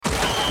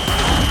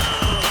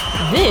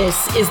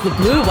This is the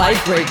Blue White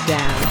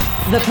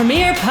Breakdown, the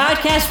premier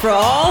podcast for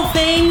all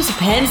things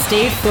Penn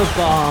State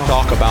football.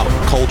 Talk about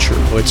culture.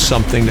 It's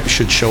something that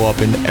should show up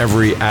in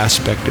every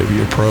aspect of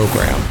your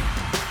program.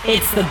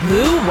 It's the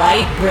Blue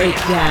White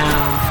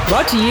Breakdown,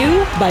 brought to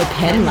you by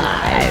Penn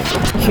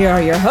Live. Here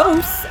are your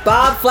hosts,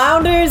 Bob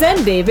Flounders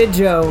and David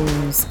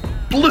Jones.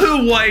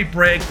 Blue White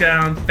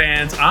Breakdown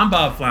fans, I'm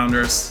Bob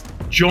Flounders,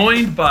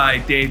 joined by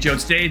Dave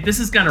Jones. Dave,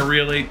 this is gonna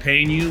really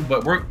pain you,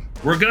 but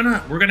we're gonna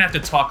have to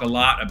talk a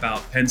lot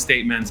about Penn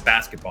State men's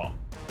basketball.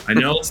 I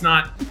know it's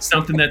not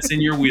something that's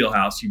in your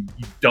wheelhouse. You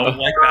don't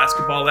like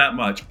basketball that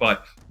much,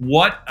 but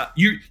what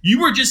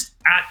you were just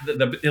at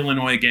the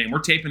Illinois game. We're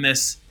taping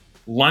this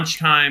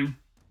lunchtime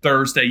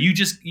Thursday.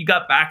 You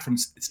got back from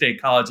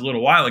State College a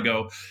little while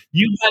ago.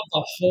 You had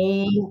the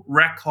whole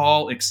rec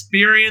hall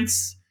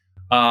experience.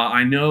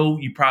 I know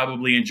you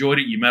probably enjoyed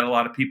it. You met up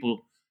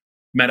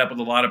with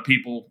a lot of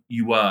people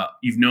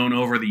you've known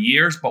over the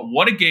years. But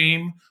what a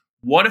game!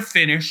 What a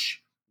finish!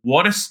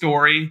 What a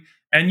story!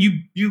 And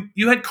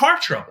you had car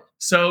trouble,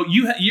 so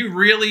you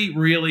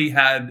really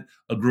had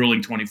a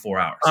grueling 24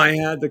 hours. I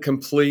had the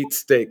complete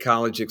State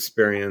College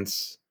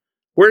experience.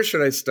 Where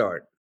should I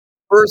start?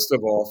 First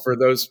of all, for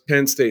those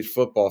Penn State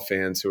football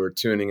fans who are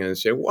tuning in and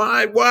say,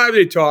 why are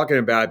they talking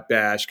about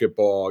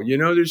basketball? You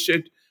know, there's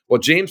shit. Well,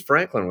 James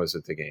Franklin was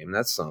at the game.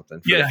 That's something.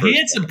 Yeah, he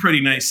had some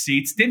pretty nice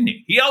seats, didn't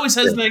he? He always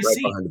has nice right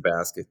seats. Behind the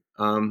basket.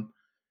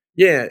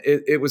 Yeah,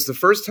 it was the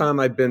first time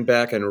I'd been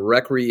back in a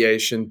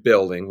recreation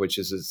building, which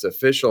is its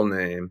official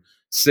name,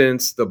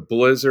 since the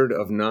blizzard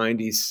of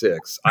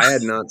 96. I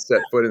had not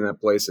set foot in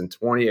that place in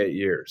 28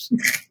 years,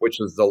 which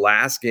was the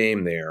last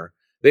game there.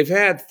 They've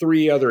had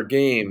 3 other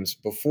games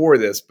before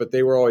this, but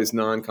they were always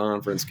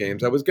non-conference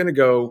games. I was going to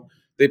go.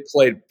 They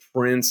played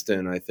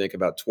Princeton, I think,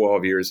 about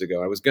 12 years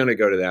ago. I was going to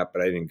go to that,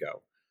 but I didn't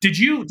go. Did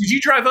you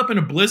drive up in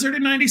a blizzard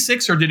in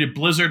 96, or did it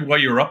blizzard while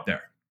you were up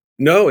there?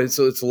 No, it's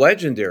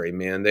legendary,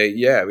 man.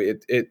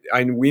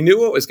 We knew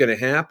what was going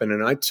to happen,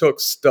 and I took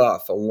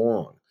stuff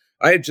along.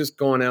 I had just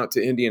gone out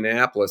to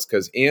Indianapolis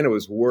because Anna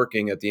was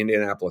working at the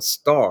Indianapolis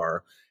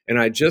Star, and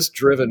I just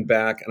driven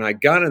back, and I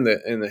got in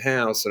the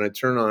house, and I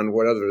turned on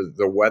whatever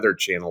the weather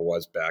channel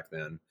was back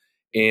then,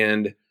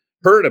 and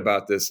heard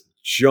about this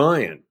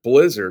giant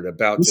blizzard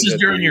about. This is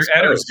during your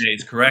Edders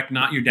days, correct?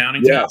 Not your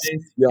Downingtown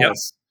days.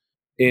 Yes. Yep.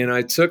 And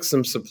I took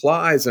some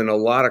supplies and a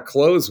lot of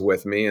clothes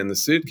with me in the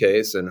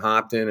suitcase and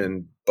hopped in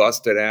and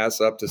busted ass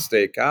up to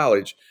State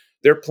College.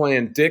 They're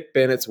playing Dick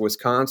Bennett's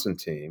Wisconsin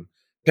team.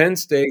 Penn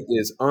State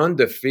is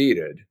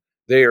undefeated.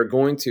 They are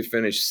going to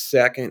finish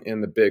second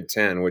in the Big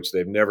Ten, which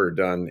they've never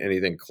done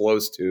anything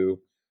close to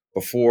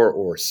before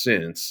or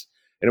since.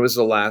 And it was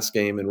the last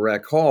game in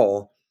Rec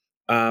Hall.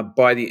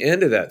 By the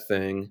end of that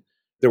thing,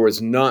 there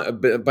was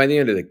not, by the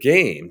end of the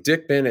game,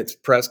 Dick Bennett's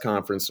press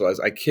conference was,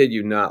 I kid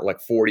you not,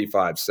 like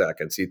 45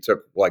 seconds. He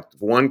took like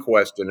one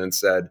question and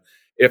said,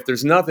 if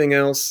there's nothing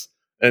else,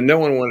 and no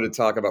one wanted to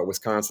talk about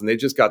Wisconsin, they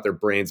just got their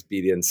brains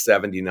beat in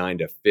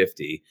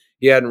 79-50.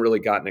 He hadn't really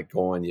gotten it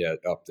going yet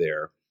up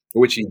there,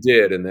 which he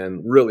did, and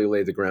then really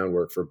laid the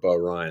groundwork for Bo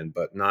Ryan,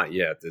 but not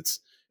yet.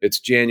 It's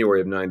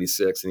January of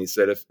 96, and he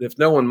said, if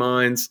no one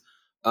minds,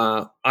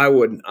 I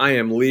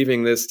am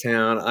leaving this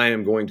town. I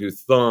am going to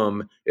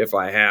thumb if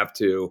I have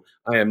to.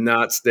 I am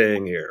not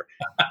staying here.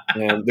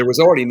 And there was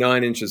already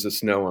 9 inches of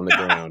snow on the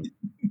ground.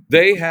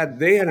 They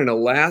had an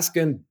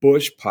Alaskan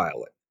bush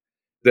pilot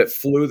that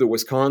flew the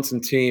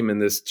Wisconsin team in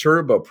this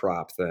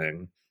turboprop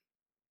thing.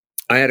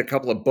 I had a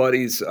couple of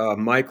buddies,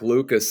 Mike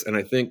Lucas, and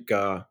I think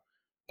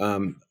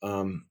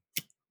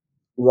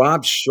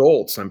Rob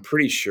Schultz, I'm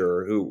pretty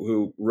sure,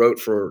 who wrote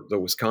for the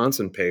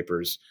Wisconsin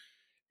papers.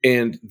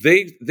 And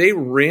they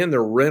ran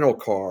their rental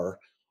car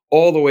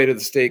all the way to the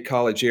State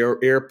College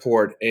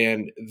airport,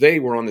 and they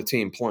were on the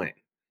team plane.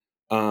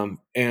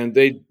 And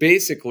they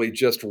basically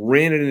just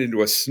ran it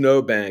into a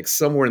snowbank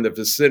somewhere in the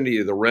vicinity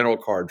of the rental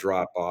car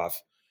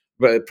drop-off,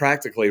 but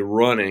practically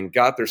running,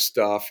 got their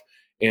stuff,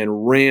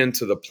 and ran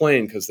to the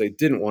plane because they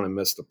didn't want to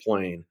miss the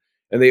plane.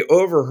 And they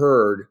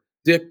overheard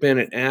Dick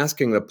Bennett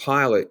asking the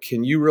pilot,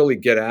 can you really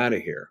get out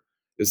of here?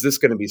 Is this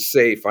going to be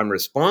safe? I'm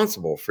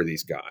responsible for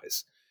these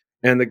guys.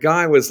 And the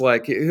guy was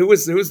like, who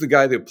was the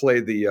guy that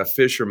played the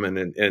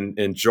fisherman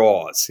in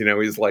Jaws? You know,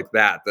 he's like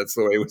that. That's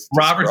the way it was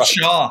described. Robert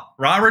Shaw.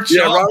 Robert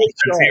Shaw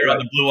here on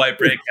the Blue White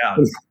Breakout.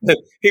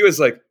 He was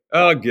like,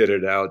 I'll get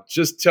it out.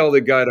 Just tell the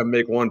guy to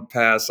make one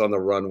pass on the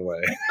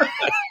runway.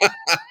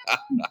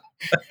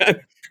 I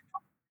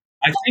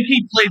think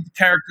he played the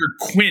character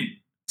Quint,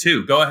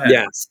 too. Go ahead.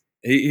 Yes.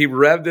 He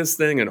revved this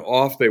thing, and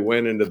off they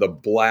went into the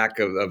black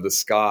of the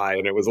sky,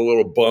 and it was a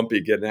little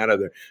bumpy getting out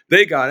of there.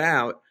 They got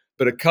out.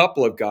 But a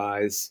couple of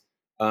guys,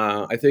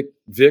 I think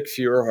Vic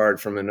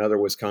Feuerhard from another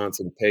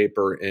Wisconsin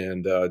paper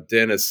and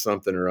Dennis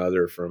something or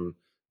other from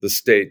the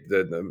state,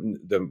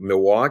 the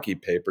Milwaukee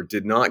paper,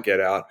 did not get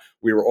out.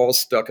 We were all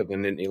stuck at the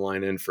Nittany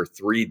Line Inn for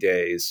 3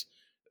 days,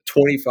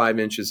 25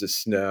 inches of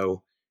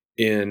snow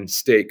in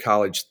State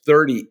College,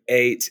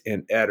 38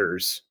 in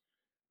Edders.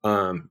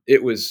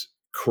 It was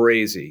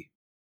crazy.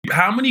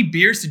 How many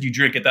beers did you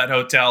drink at that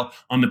hotel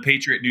on the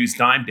Patriot News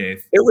dime,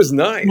 Dave? It was Be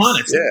nice.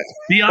 honest. Yeah.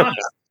 Be honest.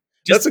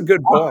 That's a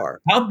good How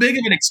bar. how big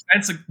of an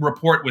expensive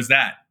report was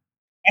that?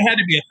 It had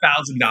to be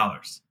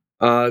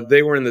 $1,000.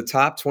 They were in the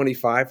top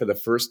 25 for the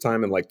first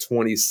time in like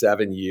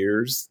 27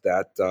 years.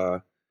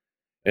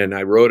 And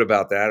I wrote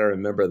about that. I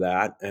remember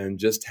that, and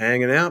just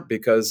hanging out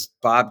because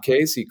Bob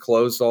Casey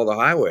closed all the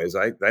highways.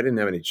 I didn't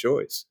have any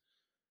choice.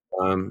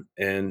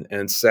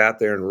 And sat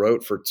there and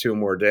wrote for 2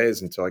 more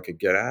days until I could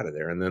get out of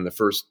there. And then the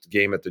first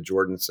game at the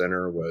Jordan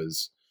Center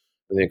was,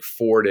 I think,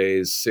 4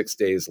 days, 6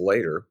 days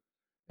later,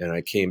 and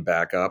I came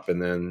back up,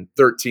 and then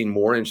 13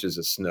 more inches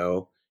of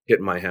snow hit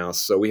my house.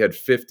 So we had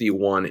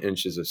 51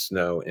 inches of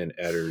snow in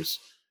Edders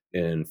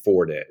in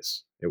 4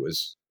 days. It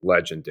was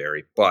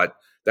legendary. But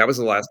that was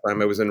the last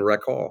time I was in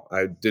Rec Hall.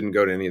 I didn't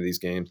go to any of these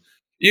games.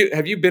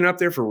 Have you been up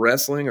there for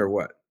wrestling or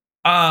what?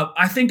 I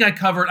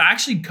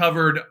actually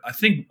covered, I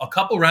think, a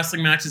couple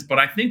wrestling matches, but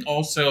I think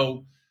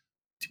also,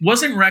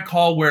 wasn't Rec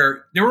Hall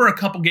where there were a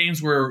couple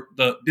games where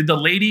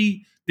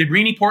did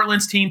Renee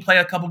Portland's team play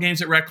a couple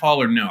games at Rec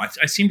Hall or no?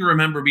 I seem to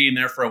remember being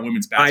there for a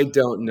women's I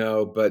basketball. don't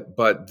know, but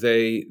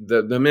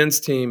the men's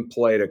team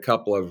played a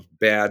couple of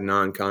bad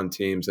non-con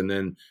teams, and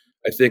then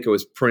I think it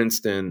was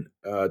Princeton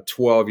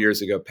 12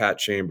 years ago. Pat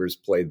Chambers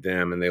played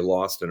them, and they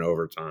lost in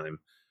overtime.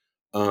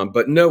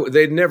 But no,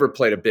 they'd never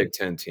played a Big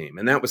Ten team,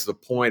 and that was the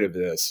point of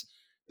this.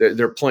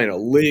 They're playing a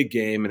league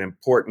game, an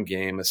important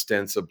game,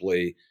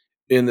 ostensibly,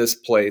 in this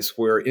place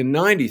where in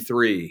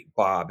 '93,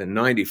 Bob, in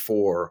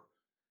 '94,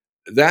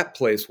 that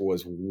place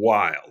was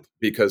wild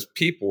because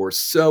people were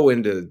so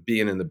into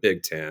being in the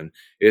Big Ten.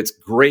 It's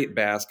great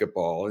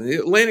basketball. And the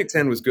Atlantic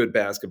 10 was good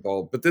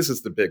basketball, but this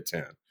is the Big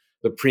Ten,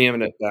 the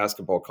preeminent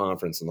basketball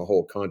conference in the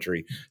whole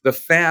country. The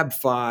Fab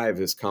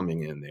Five is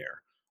coming in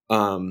there.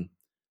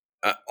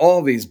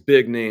 All these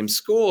big name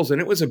schools,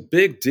 and it was a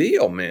big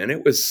deal, man.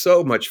 It was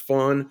so much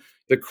fun.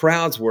 The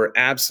crowds were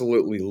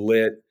absolutely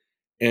lit,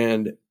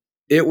 and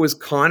it was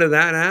kind of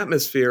that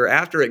atmosphere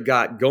after it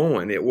got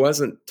going. It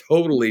wasn't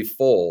totally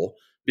full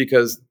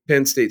because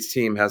Penn State's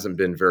team hasn't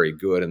been very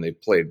good, and they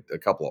played a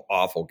couple of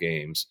awful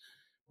games.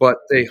 But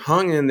they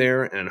hung in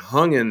there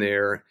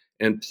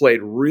and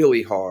played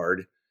really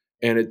hard.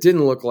 And it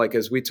didn't look like,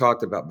 as we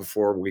talked about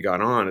before we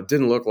got on, it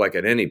didn't look like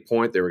at any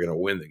point they were going to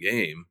win the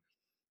game.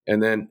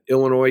 And then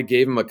Illinois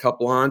gave them a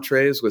couple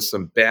entrees with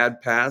some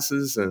bad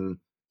passes and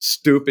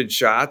stupid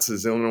shots,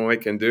 as Illinois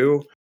can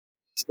do.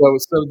 So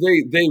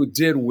they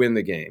did win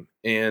the game,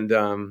 and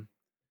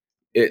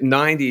at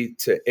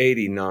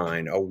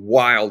 90-89, a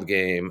wild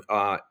game,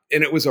 and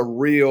it was a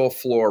real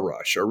floor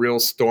rush, a real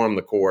storm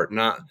the court,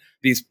 not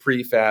these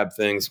prefab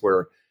things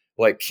where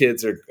like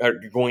kids are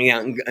going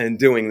out and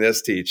doing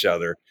this to each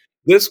other.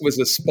 This was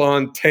a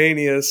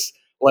spontaneous,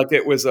 like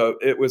it was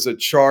a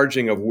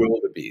charging of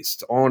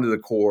wildebeest onto the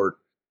court.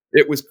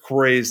 It was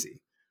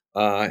crazy,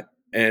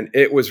 and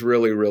it was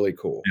really, really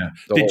cool. Yeah.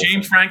 The Did whole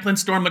James thing. Franklin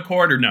storm the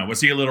court or no?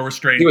 Was he a little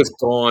restrained? He was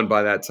gone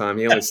by that time.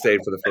 He only stayed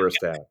for the first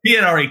half. He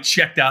had already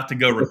checked out to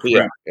go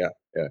recruit.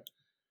 Yeah.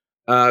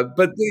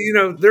 But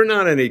they're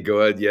not any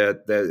good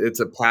yet. It's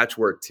a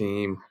patchwork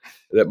team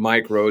that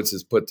Mike Rhodes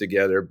has put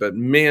together. But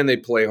man, they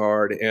play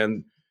hard.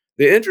 And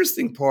the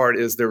interesting part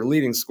is their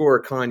leading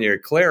scorer, Kanye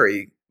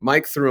Clary.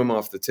 Mike threw him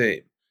off the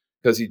team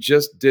because he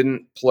just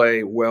didn't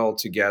play well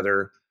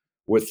together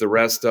with the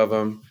rest of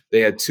them.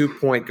 They had 2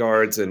 point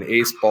guards, and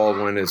Ace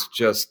Baldwin is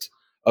just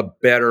a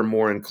better,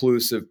 more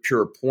inclusive,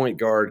 pure point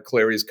guard.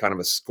 Clary's kind of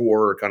a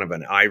scorer, kind of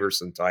an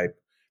Iverson type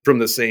from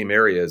the same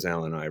area as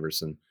Allen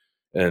Iverson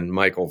and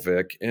Michael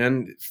Vick.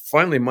 And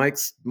finally,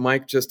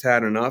 Mike just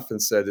had enough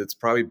and said, it's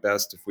probably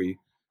best if we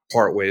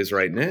part ways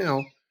right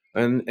now.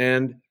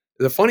 And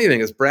the funny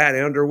thing is Brad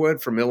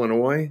Underwood from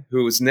Illinois,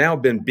 who has now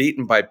been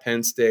beaten by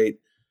Penn State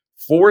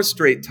 4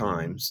 straight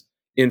times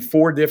in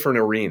 4 different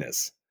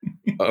arenas.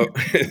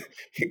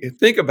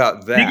 Think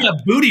about that. He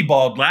got booty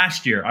balled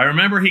last year. I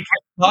remember he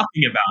kept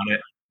talking about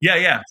it.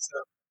 Yeah. So,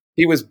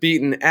 he was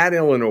beaten at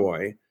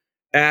Illinois,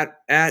 at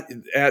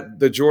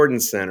the Jordan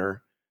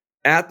Center,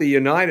 at the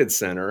United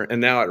Center, and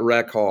now at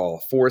Rec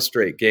Hall, 4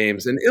 straight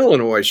games. And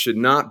Illinois should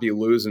not be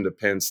losing to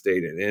Penn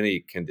State in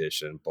any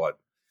condition, but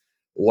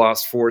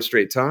lost 4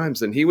 straight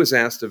times. And he was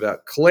asked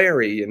about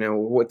Clary,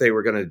 what they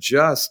were going to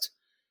adjust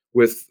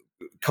with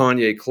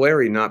Kanye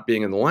Clary not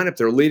being in the lineup,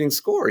 their leading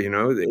scorer, the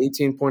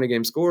 18-point a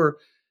game scorer.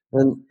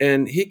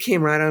 And he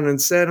came right out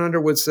and said,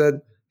 Underwood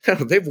said,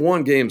 they've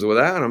won games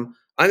without him.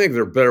 I think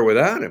they're better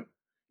without him.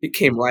 He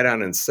came right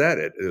out and said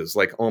it. It was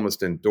like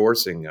almost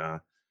endorsing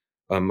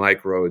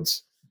Mike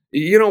Rhodes.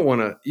 You don't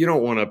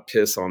want to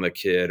piss on the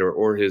kid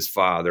or his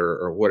father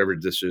or whatever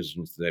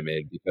decisions they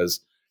made,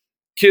 because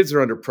kids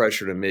are under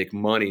pressure to make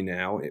money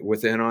now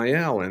with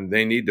NIL, and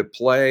they need to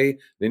play.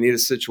 They need a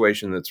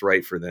situation that's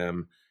right for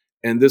them.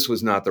 And this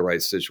was not the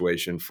right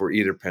situation for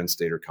either Penn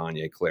State or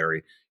Kanye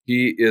Clary.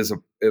 He is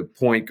a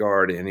point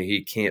guard, and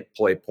he can't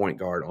play point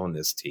guard on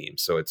this team.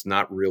 So it's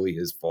not really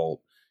his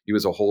fault. He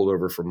was a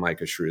holdover from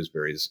Micah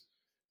Shrewsbury's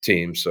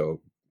team. So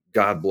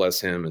God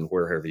bless him and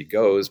wherever he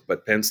goes.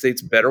 But Penn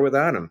State's better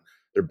without him.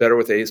 They're better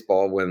with Ace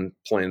Baldwin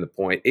playing the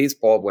point. Ace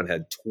Baldwin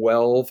had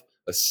 12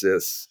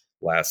 assists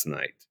last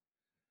night.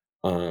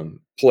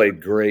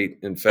 Played great.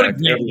 In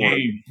fact,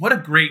 What a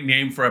great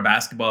name for a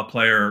basketball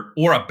player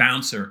or a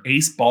bouncer,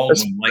 Ace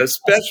Baldwin.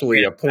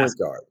 Especially a point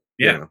guard.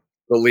 Yeah.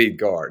 The lead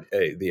guard,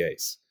 the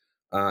ace.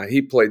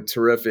 He played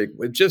terrific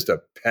with just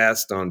a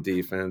pest on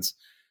defense.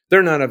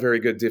 They're not a very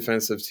good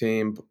defensive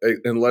team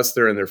unless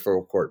they're in their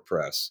full court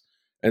press.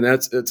 And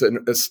it's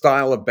a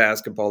style of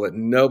basketball that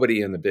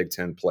nobody in the Big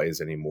Ten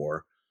plays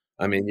anymore.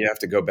 I mean, you have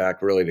to go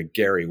back really to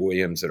Gary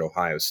Williams at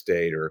Ohio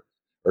State or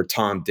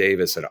Tom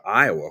Davis at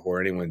Iowa,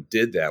 where anyone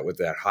did that with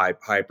that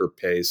hyper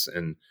pace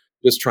and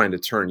just trying to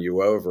turn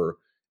you over.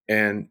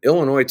 And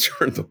Illinois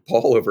turned the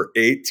ball over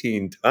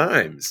 18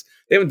 times.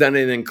 They haven't done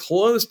anything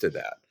close to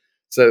that.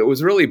 So it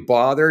was really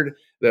bothered.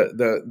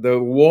 The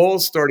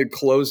walls started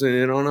closing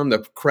in on them. The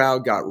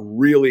crowd got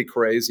really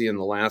crazy in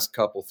the last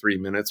 3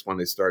 minutes when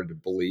they started to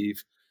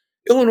believe.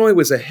 Illinois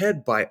was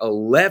ahead by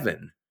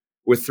 11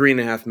 with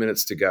 3.5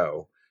 minutes to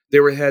go. They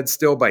were ahead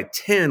still by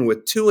 10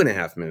 with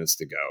 2.5 minutes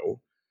to go.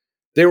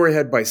 They were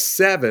ahead by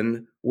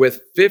 7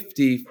 with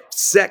 50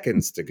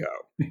 seconds to go.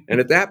 And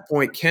at that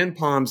point, Ken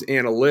Palm's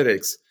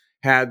analytics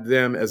had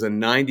them as a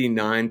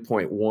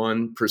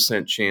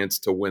 99.1% chance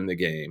to win the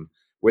game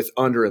with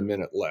under a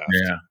minute left.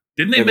 Yeah.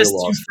 Didn't they miss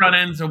 2 front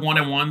ends of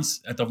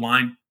 1-and-1s at the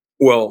line?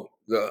 Well,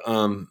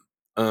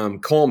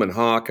 Coleman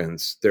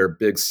Hawkins, their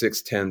big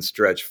 6'10"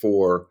 stretch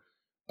 4,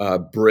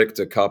 bricked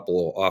a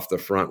couple off the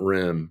front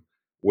rim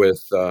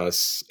with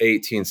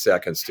 18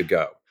 seconds to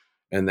go.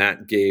 And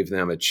that gave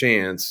them a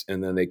chance.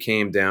 And then they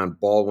came down.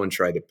 Baldwin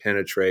tried to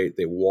penetrate.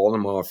 They walled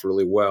him off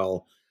really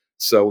well.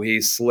 So he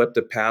slipped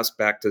a pass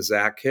back to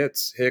Zach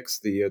Hicks,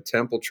 the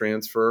Temple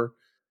transfer,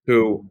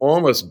 who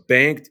almost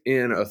banked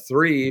in a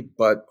 3,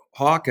 but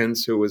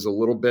Hawkins, who was a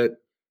little bit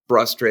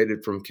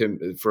frustrated from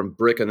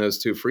bricking those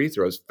 2 free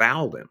throws,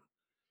 fouled him.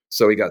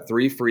 So he got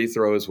 3 free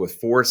throws with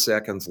 4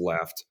 seconds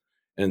left,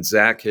 and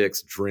Zach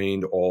Hicks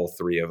drained all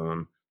 3 of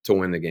them to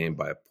win the game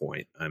by a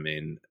point. I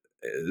mean,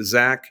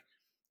 Zach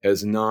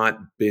has not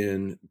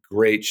been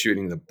great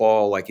shooting the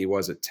ball like he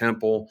was at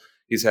Temple.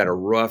 He's had a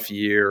rough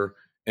year,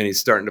 and he's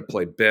starting to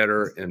play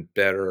better and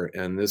better.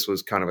 And this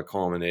was kind of a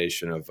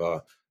culmination of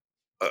a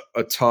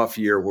tough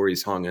year where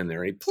he's hung in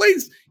there.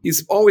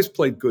 He's always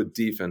played good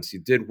defense. He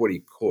did what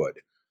he could.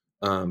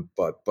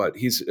 But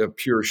he's a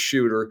pure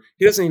shooter.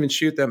 He doesn't even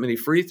shoot that many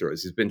free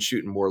throws. He's been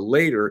shooting more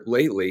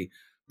lately.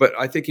 But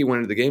I think he went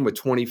into the game with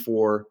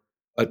 24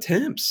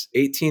 attempts,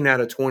 18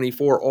 out of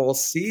 24 all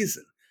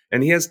season.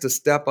 And he has to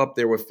step up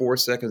there with 4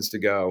 seconds to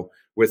go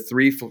with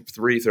 3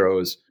 free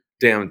throws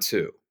down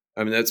 2.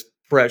 I mean, that's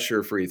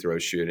pressure free throw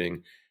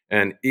shooting.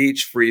 And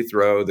each free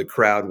throw, the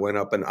crowd went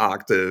up an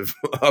octave,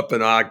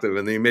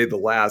 and they made the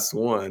last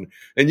one.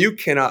 And you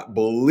cannot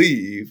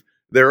believe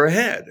they're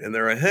ahead. And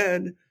they're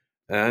ahead.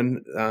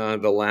 And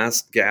the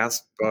last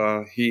gasp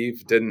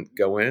heave didn't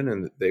go in,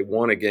 and they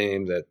won a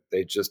game that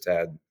they just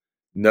had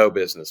no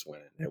business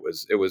winning.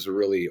 It was a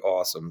really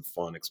awesome,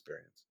 fun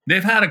experience.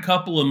 They've had a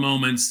couple of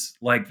moments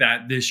like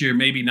that this year,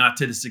 maybe not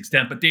to this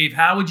extent. But Dave,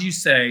 how would you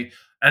say,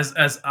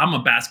 as I'm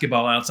a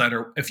basketball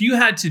outsider, if you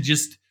had to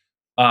just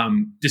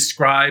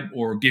describe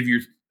or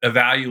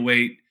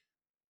evaluate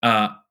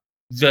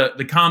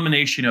the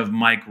combination of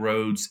Mike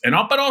Rhodes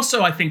but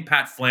also I think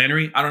Pat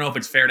Flannery. I don't know if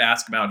it's fair to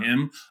ask about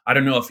him. I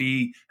don't know if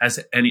he has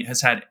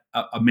had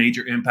a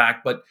major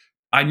impact, but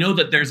I know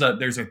that there's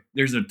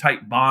a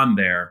tight bond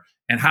there.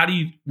 And how do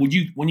you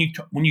when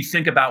you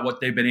think about what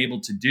they've been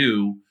able to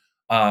do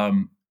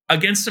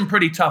against some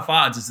pretty tough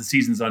odds as the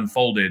season's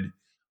unfolded,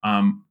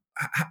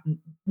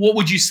 what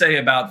would you say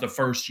about the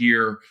first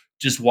year,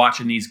 just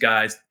watching these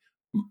guys,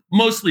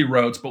 mostly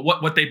Rhodes, but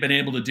what they've been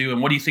able to do, and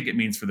what do you think it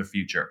means for the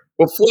future?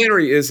 Well,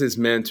 Flannery is his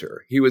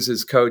mentor. He was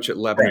his coach at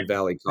Lebanon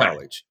Valley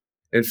College.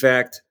 Right. In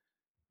fact,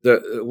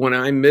 when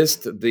I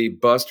missed the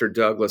Buster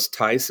Douglas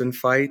Tyson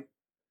fight,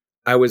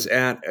 I was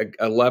at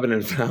a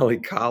Lebanon Valley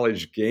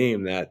College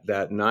game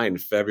that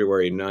night,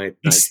 February 9th.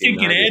 In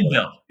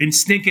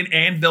stinking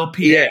Anvil,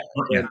 PA. Yeah,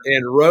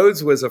 and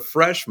Rhodes was a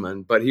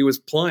freshman, but he was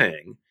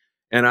playing,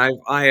 and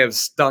I have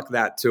stuck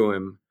that to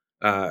him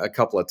a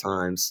couple of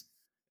times,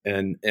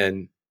 and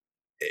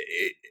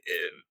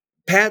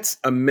Pat's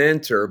a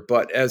mentor,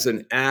 but as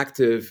an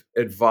active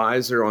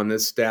advisor on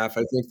this staff,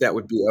 I think that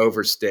would be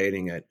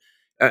overstating it.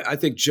 I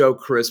think Joe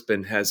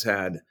Crispin has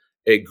had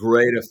a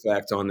great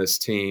effect on this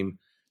team.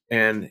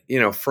 And,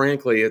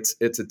 frankly, it's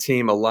a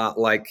team a lot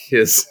like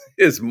his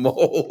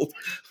mold.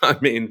 I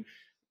mean,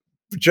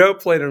 Joe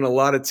played in a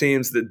lot of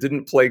teams that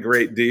didn't play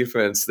great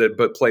defense,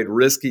 but played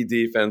risky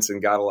defense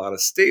and got a lot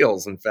of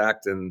steals. In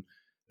fact, in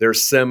their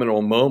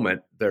seminal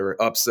moment, their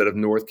upset of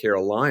North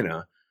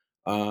Carolina,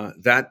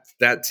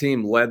 that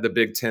team led the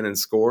Big Ten in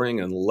scoring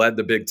and led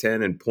the Big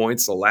Ten in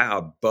points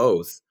allowed,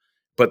 both.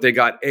 But they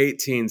got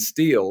 18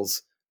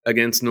 steals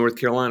against North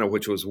Carolina,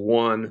 which was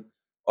one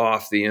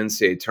off the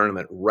NCAA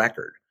tournament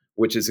record,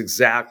 which is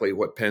exactly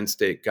what Penn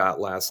State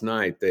got last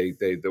night. They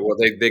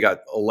got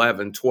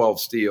 12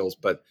 steals,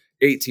 but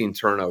 18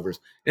 turnovers.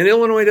 And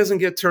Illinois doesn't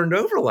get turned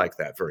over like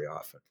that very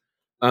often.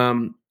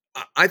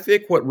 I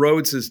think what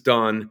Rhodes has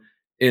done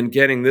in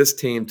getting this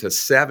team to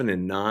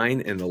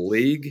 7-9 in the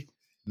league,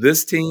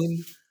 this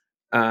team,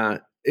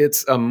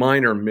 it's a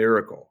minor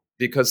miracle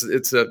because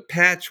it's a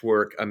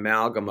patchwork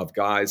amalgam of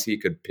guys he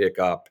could pick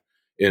up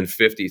in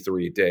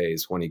 53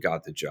 days when he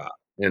got the job,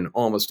 and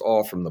almost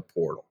all from the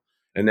portal.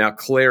 And now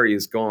Clary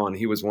is gone.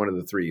 He was one of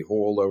the 3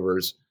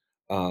 holdovers.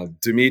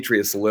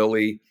 Demetrius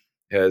Lilly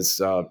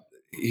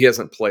he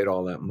hasn't played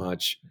all that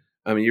much.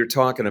 I mean, you're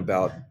talking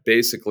about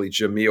basically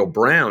Jameel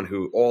Brown,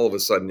 who all of a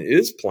sudden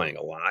is playing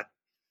a lot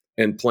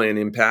and playing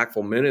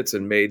impactful minutes,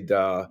 and made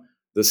the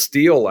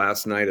steal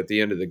last night at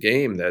the end of the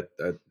game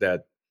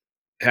that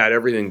had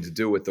everything to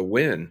do with the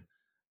win.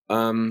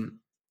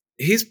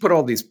 He's put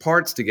all these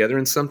parts together,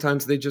 and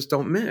sometimes they just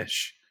don't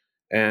mesh.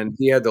 And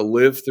he had to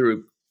live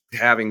through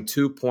having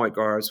 2 point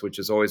guards, which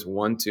is always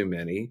one too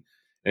many.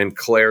 And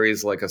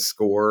Clary's like a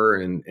scorer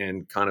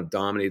and kind of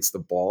dominates the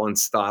ball and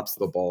stops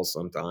the ball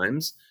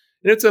sometimes.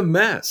 And it's a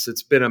mess.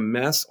 It's been a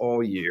mess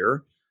all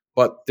year,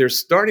 but they're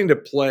starting to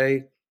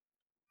play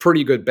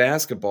pretty good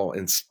basketball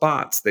in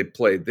spots. They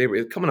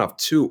were coming off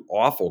 2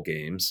 awful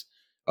games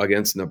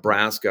against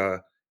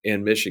Nebraska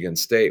and Michigan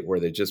State, where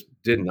they just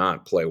did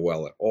not play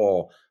well at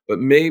all. But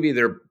maybe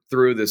they're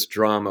through this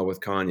drama with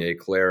Kanye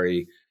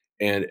Clary,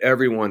 and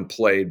everyone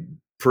played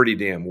pretty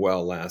damn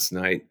well last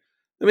night.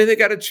 I mean, they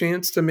got a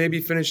chance to maybe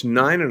finish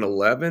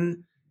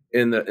 9-11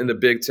 in the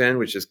Big Ten,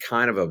 which is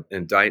kind of an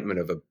indictment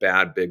of a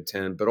bad Big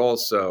Ten, but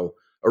also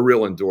a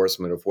real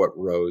endorsement of what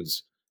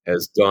Rhodes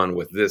has done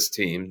with this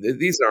team.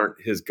 These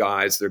aren't his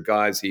guys; they're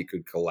guys he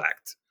could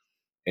collect.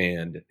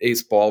 And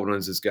Ace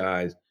Baldwin's his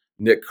guy,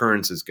 Nick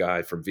Kern's his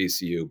guy from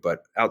VCU.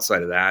 But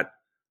outside of that,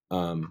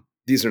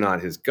 these are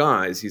not his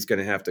guys. He's going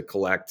to have to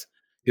collect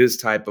his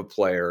type of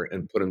player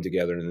and put them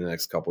together in the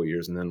next couple of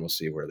years, and then we'll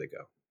see where they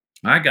go.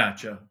 I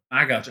gotcha.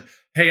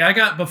 Hey,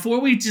 before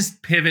we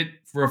just pivot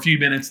for a few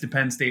minutes to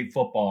Penn State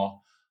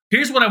football,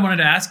 here's what I wanted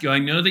to ask you. I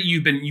know that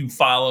you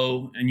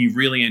follow and you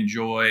really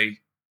enjoy.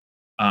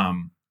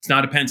 It's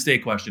not a Penn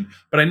State question,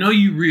 but I know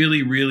you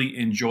really, really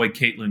enjoy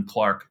Caitlan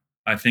Clark.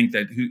 I think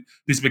that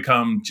who's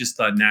become just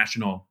a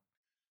national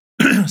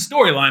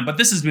storyline, but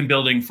this has been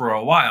building for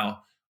a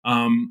while.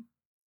 I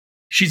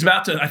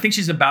think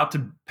she's about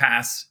to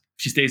pass,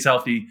 if she stays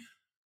healthy,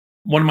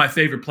 one of my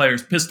favorite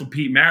players, Pistol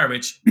Pete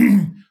Maravich.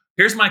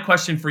 Here's my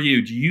question for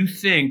you. Do you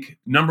think,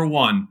 number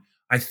one,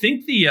 I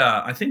think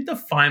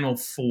the Final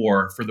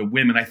Four for the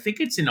women, I think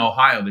it's in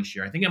Ohio this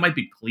year. I think it might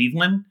be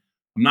Cleveland.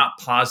 I'm not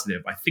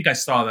positive. I think I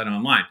saw that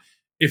online.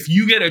 If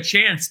you get a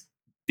chance,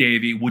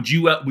 Davey, would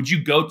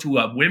you go to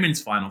a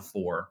women's Final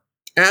Four?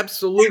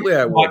 Absolutely,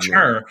 I would. Watch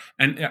her,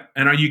 and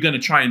are you going to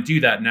try and do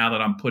that now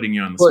that I'm putting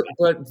you on the spot?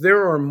 But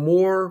there are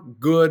more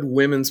good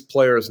women's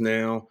players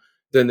now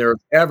than there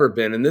have ever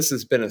been, and this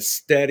has been a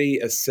steady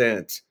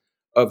ascent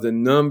of the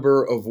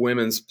number of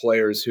women's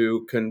players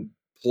who can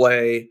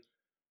play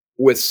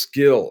with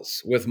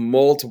skills, with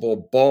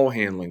multiple ball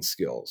handling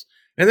skills.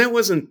 And that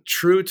wasn't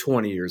true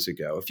 20 years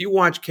ago. If you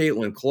watch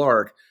Caitlan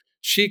Clark,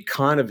 she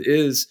kind of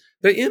is.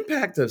 The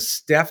impact of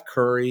Steph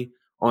Curry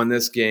on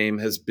this game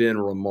has been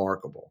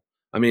remarkable.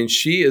 I mean,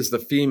 she is the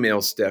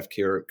female Steph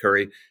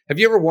Curry. Have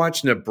you ever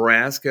watched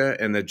Nebraska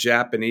and the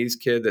Japanese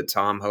kid that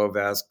Tom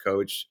Hovass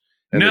coached?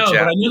 No,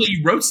 but I knew that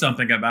you wrote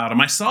something about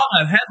him. I saw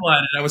that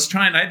headline, and I was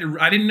trying.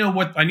 I didn't know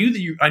what. I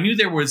knew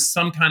there was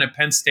some kind of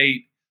Penn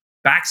State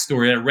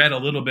backstory. I read a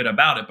little bit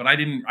about it, but I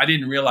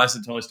didn't realize it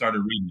until I started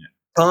reading it.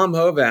 Tom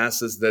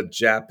Hovass is the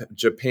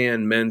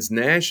Japan men's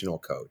national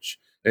coach,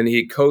 and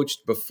he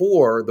coached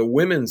before the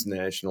women's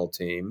national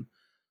team.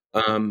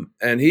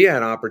 And he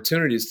had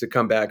opportunities to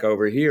come back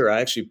over here.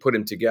 I actually put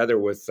him together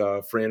with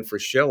Fran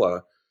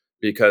Fraschilla,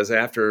 because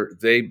after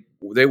they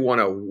won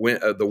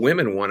the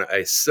women won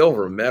a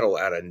silver medal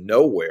out of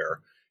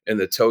nowhere in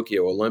the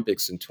Tokyo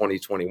Olympics in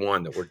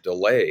 2021 that were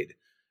delayed.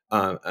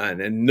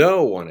 And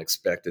no one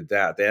expected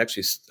that. They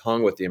actually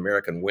hung with the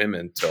American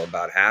women till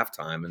about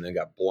halftime and then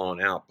got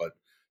blown out. But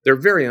they're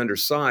very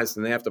undersized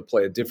and they have to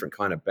play a different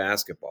kind of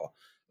basketball.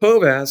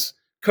 Hovass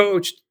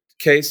coached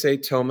Keisei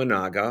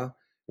Tominaga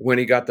when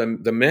he got the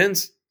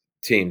men's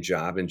team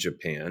job in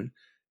Japan,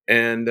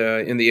 and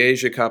in the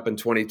Asia Cup in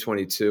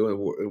 2022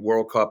 and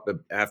World Cup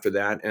after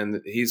that. And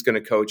he's going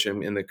to coach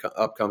him in the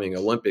upcoming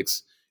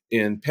Olympics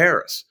in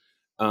Paris.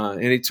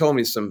 And he told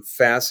me some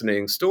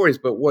fascinating stories.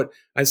 But what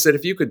I said,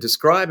 if you could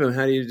describe him,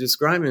 how do you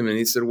describe him? And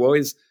he said, well,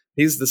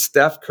 he's the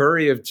Steph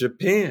Curry of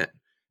Japan.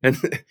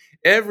 And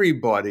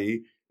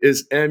everybody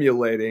is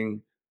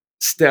emulating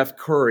Steph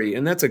Curry.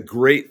 And that's a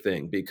great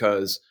thing,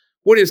 because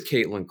what is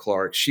Caitlan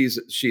Clark?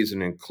 She's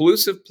an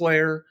inclusive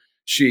player.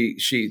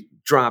 She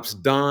drops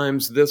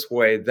dimes this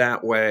way,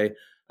 that way.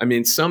 I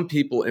mean, some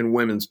people in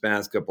women's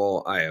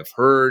basketball I have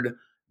heard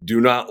do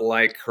not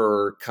like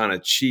her kind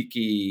of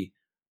cheeky.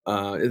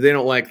 They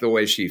don't like the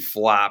way she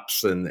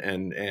flops, and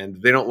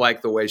they don't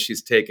like the way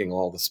she's taking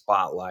all the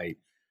spotlight,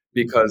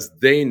 because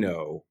they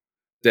know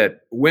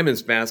that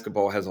women's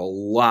basketball has a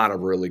lot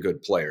of really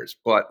good players.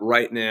 But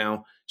right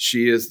now,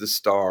 She is the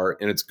star,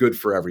 and it's good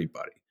for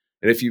everybody.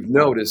 And if you've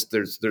noticed,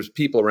 there's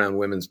people around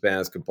women's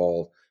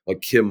basketball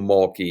like Kim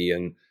Mulkey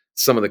and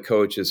some of the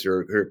coaches who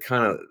are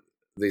kind of,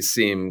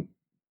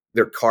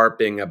 they're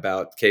carping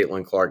about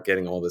Caitlan Clark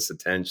getting all this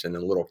attention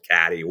and a little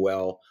catty.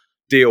 Well,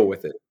 deal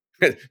with it.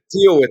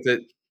 Deal with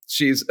it.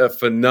 She's a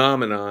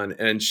phenomenon,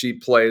 and she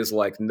plays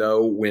like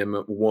no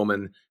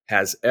woman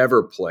has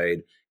ever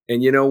played.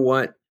 And you know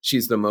what?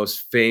 She's the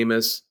most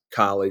famous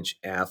college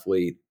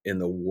athlete in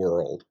the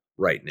world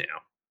right now.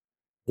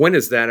 When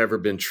has that ever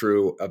been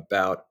true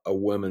about a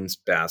women's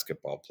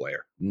basketball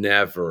player?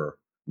 Never,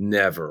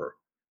 never,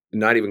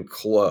 not even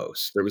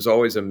close. There was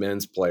always a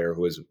men's player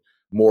who was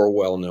more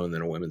well-known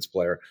than a women's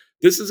player.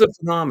 This is a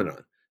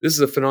phenomenon. This is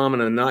a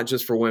phenomenon not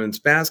just for women's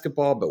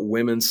basketball, but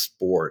women's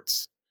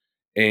sports.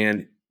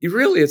 And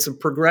it's a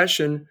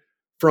progression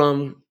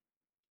from,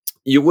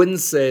 you wouldn't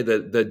say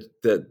that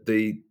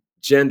the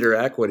gender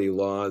equity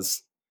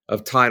laws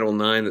of Title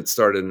IX that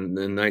started in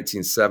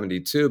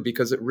 1972,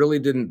 because it really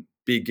didn't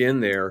begin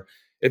there.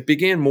 It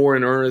began more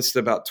in earnest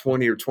about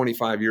 20 or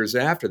 25 years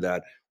after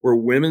that, where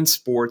women's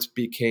sports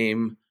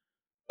became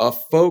a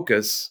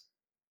focus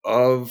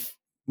of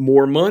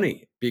more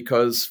money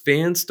because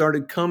fans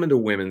started coming to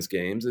women's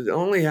games. It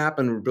only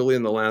happened really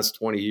in the last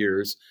 20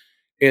 years.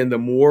 And the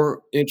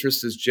more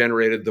interest is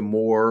generated, the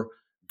more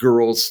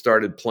girls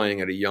started playing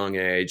at a young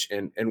age.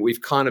 And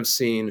we've kind of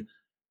seen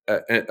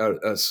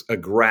a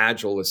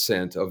gradual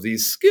ascent of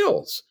these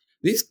skills.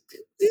 These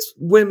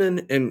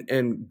women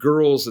and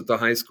girls at the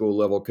high school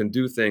level can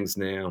do things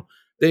now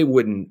you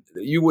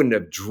wouldn't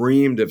have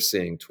dreamed of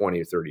seeing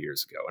 20 or 30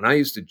 years ago. And I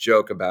used to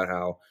joke about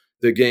how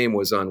the game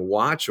was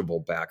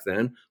unwatchable back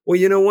then. Well,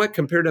 you know what?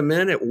 Compared to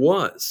men, it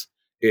was.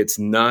 It's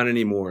not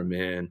anymore,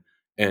 man.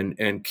 And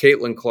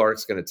Caitlan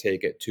Clark's going to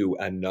take it to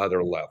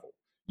another level.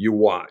 You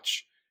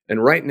watch.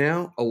 And right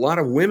now, a lot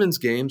of women's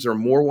games are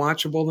more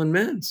watchable than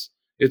men's.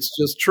 It's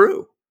just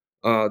true.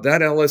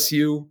 That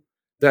LSU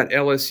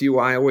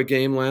Iowa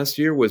game last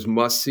year was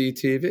must-see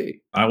TV.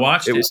 I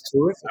watched it. It was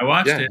terrific. I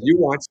watched it. You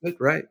watched it,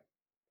 right?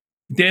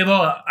 Dave,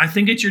 I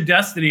think it's your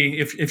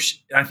destiny.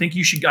 I think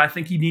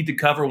you need to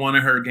cover one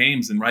of her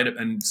games and write it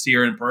and see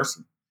her in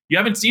person. You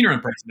haven't seen her in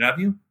person, have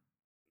you?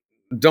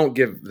 Don't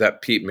give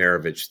that Pete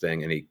Maravich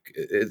thing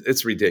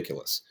it's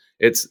ridiculous.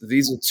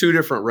 These are two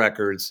different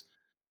records,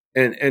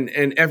 and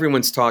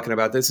everyone's talking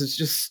about this. It's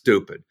just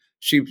stupid.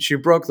 She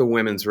broke the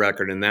women's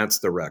record, and that's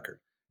the record.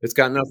 It's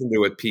got nothing to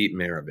do with Pete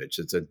Maravich.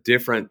 It's a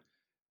different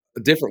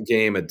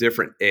game, a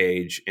different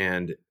age,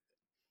 and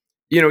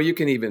you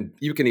can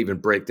even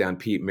break down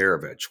Pete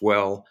Maravich.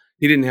 Well,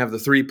 he didn't have the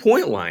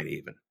 3-point line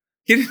even.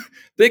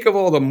 Think of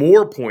all the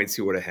more points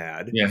he would have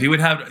had. Yeah, he would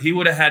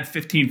have had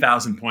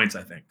 15,000 points,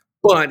 I think.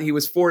 But he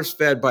was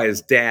force-fed by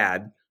his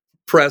dad,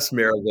 Press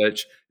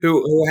Maravich,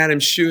 who had him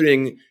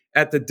shooting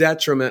at the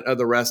detriment of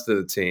the rest of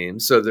the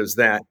team. So there's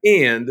that.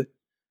 And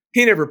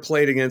he never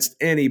played against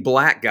any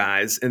black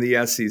guys in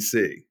the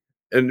SEC.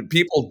 And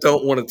people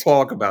don't want to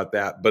talk about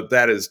that, but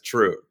that is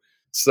true.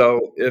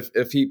 So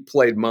if he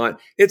played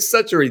it's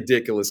such a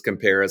ridiculous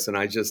comparison.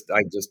 I just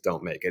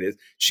don't make it.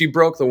 She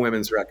broke the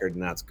women's record,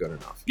 and that's good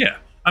enough. Yeah,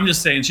 I'm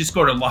just saying she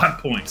scored a lot of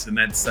points, and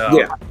that's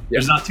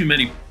there's not too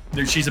many.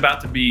 She's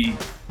about to be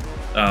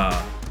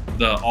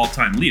the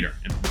all-time leader,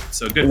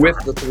 so good with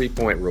the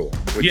 3-point rule.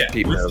 With the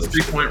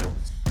 3-point rule.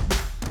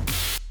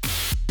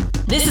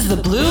 This is the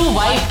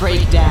Blue-White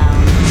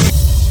Breakdown.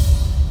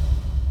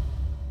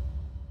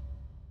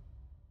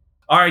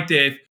 All right,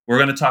 Dave, we're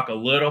going to talk a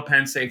little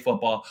Penn State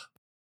football.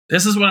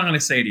 This is what I'm going to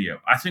say to you.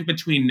 I think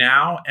between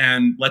now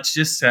and, let's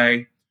just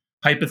say,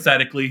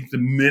 hypothetically, the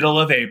middle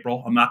of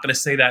April, I'm not going to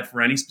say that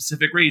for any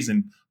specific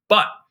reason,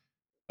 but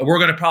we're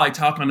going to probably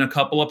talk on a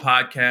couple of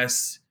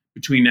podcasts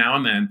between now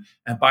and then.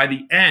 And by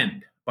the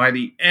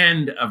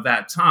end of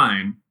that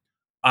time,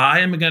 I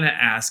am going to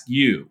ask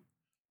you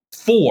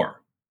 4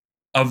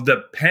 of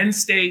the Penn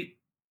State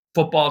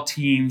football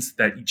teams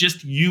that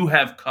you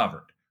have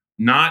covered,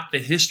 not the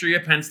history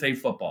of Penn State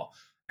football.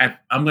 And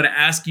I'm going to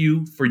ask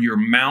you for your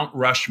Mount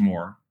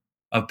Rushmore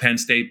of Penn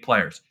State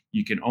players.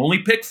 You can only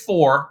pick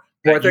 4.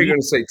 Well, I thought you were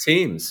going to say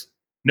teams.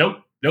 Nope.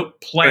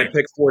 Players. Can I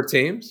pick 4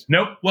 teams?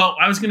 Nope. Well,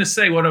 I was going to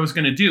say what I was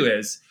going to do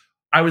is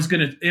I was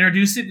going to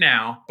introduce it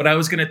now, but I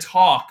was going to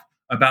talk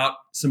about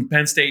some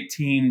Penn State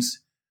teams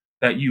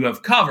that you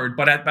have covered.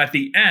 But at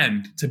the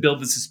end, to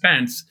build the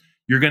suspense,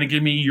 you're going to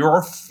give me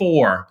your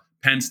 4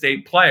 Penn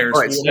State players.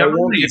 All right, so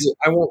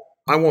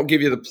I won't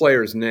give you the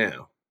players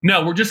now.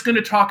 No, we're just going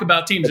to talk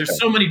about teams. Okay. There's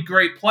so many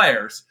great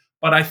players,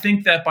 but I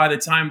think that by the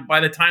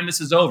time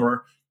this is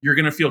over, you're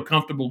going to feel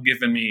comfortable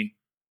giving me.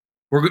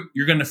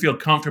 You're going to feel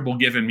comfortable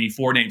giving me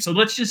 4 names. So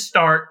let's just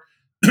start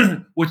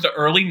with the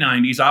early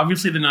 90s.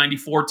 Obviously, the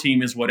 94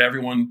 team is what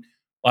everyone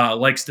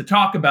likes to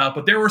talk about,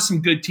 but there were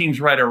some good teams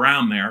right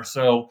around there.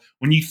 So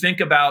when you think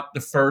about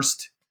the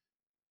first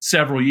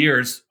several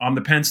years on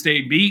the Penn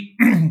State beat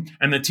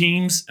and the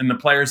teams and the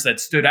players that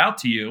stood out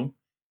to you,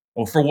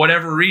 or for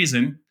whatever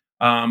reason,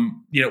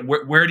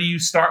 where do you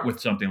start with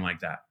something like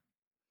that?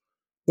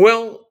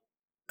 Well,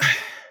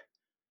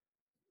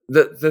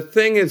 the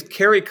thing is,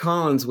 Kerry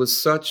Collins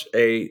was such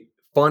a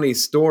funny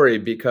story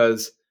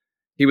because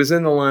he was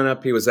in the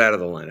lineup, he was out of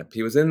the lineup.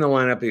 He was in the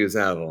lineup, he was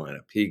out of the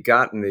lineup. He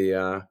got in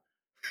the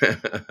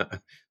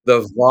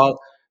the vol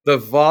the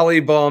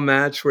volleyball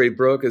match where he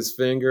broke his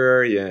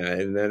finger, yeah,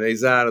 and then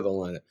he's out of the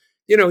lineup.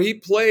 He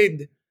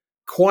played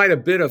quite a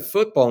bit of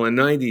football in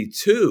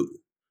 '92,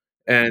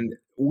 and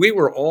we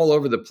were all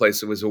over the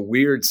place. It was a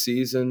weird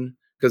season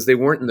because they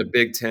weren't in the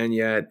Big Ten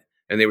yet,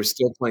 and they were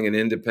still playing an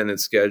independent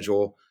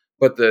schedule.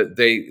 But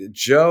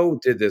Joe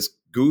did this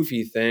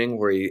goofy thing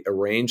where he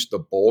arranged the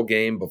bowl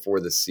game before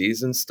the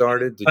season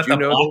started. Did But you the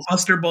know this?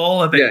 Blockbuster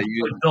Bowl, I think, Yeah,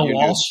 with Bill you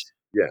Walsh.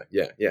 yeah.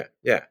 It's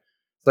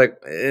like,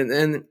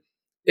 and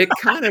it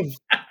kind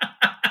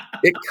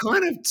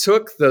of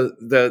took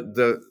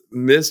the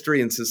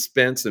mystery and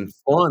suspense and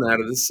fun out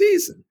of the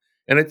season.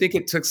 And I think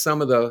it took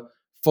some of the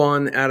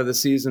fun out of the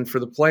season for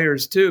the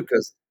players too,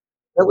 because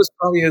that was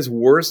probably his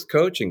worst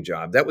coaching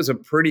job. That was a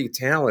pretty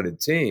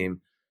talented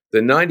team.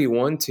 The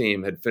 '91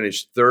 team had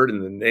finished third in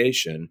the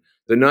nation.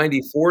 The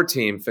 '94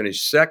 team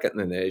finished second in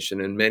the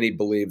nation, and many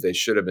believe they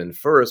should have been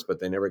first, but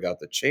they never got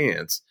the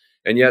chance.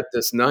 And yet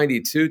this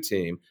 '92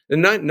 team,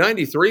 and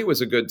 '93 was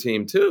a good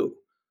team too.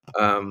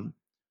 Um,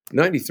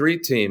 '93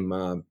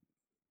 team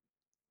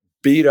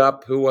beat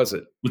up, who was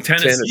it? With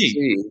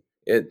Tennessee.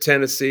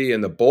 Tennessee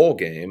in the bowl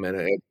game, and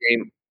a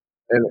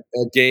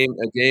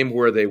game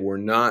where they were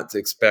not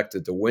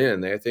expected to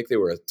win. I think they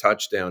were a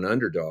touchdown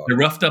underdog. They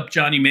roughed up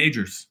Johnny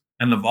Majors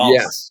and the Vols.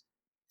 Yes.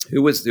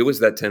 Who was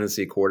that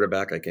Tennessee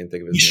quarterback? I can't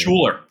think of his name.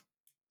 Schuler.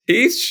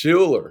 Heath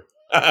Schuler.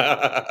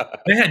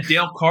 They had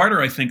Dale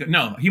Carter, I think.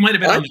 No, he might have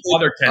been on the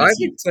other Tennessee. I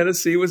think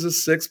Tennessee was a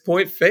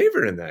 6-point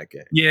favorite in that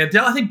game. Yeah,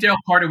 I think Dale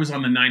Carter was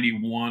on the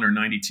 91 or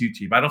 92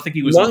 team. I don't think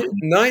he was on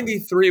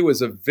 93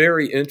 was a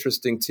very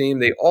interesting team.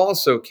 They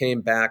also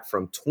came back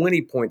from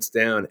 20 points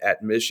down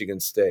at Michigan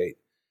State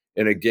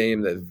in a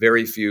game that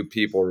very few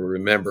people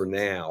remember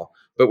now,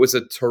 but was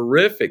a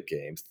terrific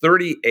game,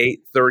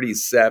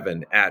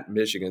 38-37 at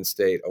Michigan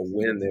State, a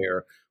win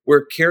there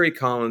where Kerry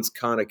Collins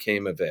kind of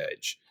came of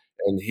age.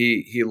 And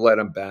he led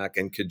them back,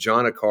 and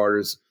Kajana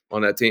Carter's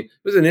on that team. It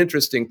was an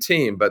interesting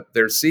team, but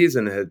their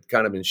season had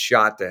kind of been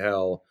shot to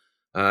hell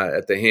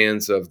at the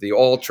hands of the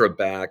ultra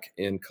back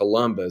in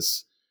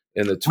Columbus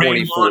in the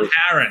Raymond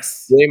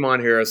Harris,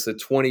 the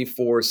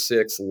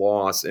 24-6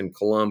 loss in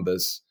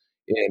Columbus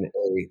in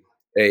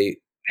a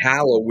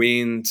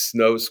Halloween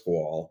snow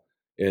squall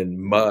in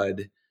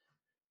mud,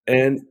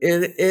 and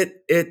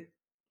it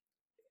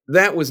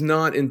that was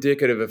not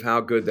indicative of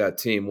how good that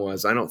team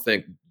was. I don't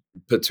think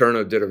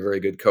Paterno did a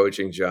very good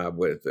coaching job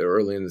with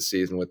early in the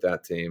season with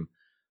that team.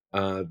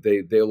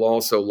 They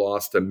also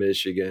lost to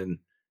Michigan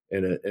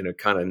in a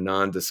kind of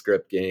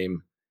nondescript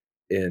game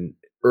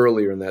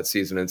earlier in that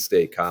season in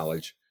State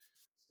College.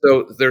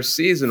 So their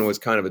season was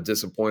kind of a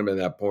disappointment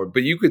at that point.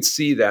 But you could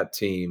see that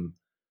team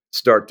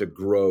start to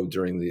grow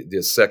during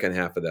the second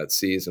half of that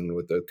season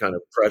with the kind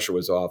of pressure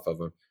was off of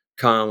them.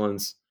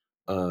 Collins,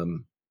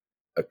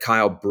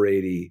 Kyle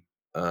Brady,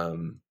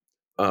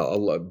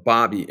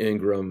 Bobby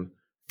Ingram,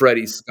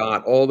 Freddie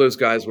Scott, all those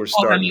guys were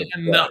starting to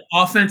play. And the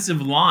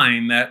offensive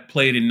line that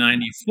played in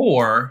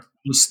 '94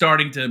 was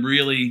starting to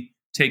really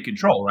take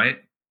control, right?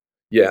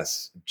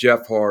 Yes.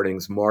 Jeff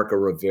Hardings, Marco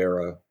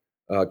Rivera,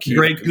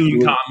 Greg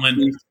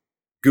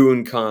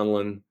Goon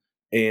Conlon,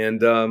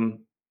 and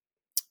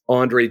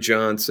Andre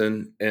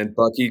Johnson and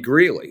Bucky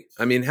Greeley.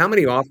 I mean, how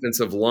many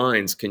offensive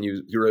lines can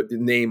you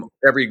name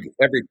every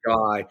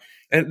guy?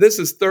 And this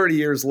is 30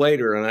 years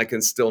later, and I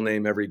can still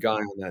name every guy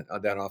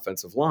on that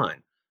offensive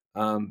line.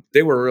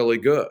 They were really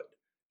good.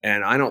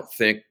 And I don't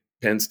think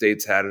Penn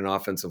State's had an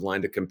offensive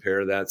line to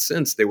compare that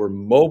since. They were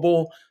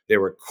mobile, they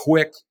were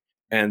quick,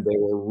 and they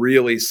were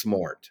really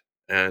smart.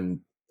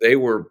 And they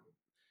were,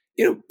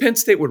 Penn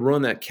State would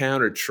run that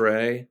counter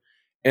tray,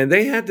 and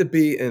they had to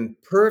be in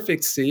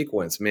perfect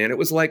sequence, man. It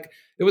was like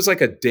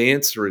a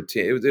dance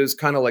routine. It was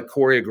kind of like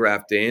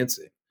choreographed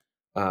dancing.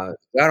 That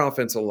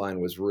offensive line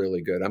was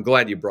really good. I'm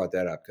glad you brought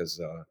that up because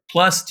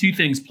plus two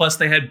things. Plus,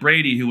 they had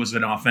Brady, who was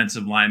an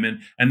offensive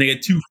lineman, and they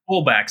had two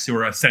fullbacks who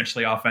were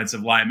essentially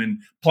offensive linemen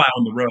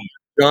plowing the road.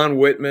 John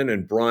Whitman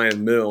and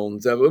Brian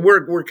Milnes.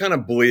 We're kind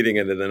of bleeding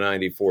into the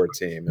 '94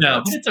 team.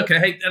 No, but it's okay.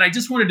 Hey, and I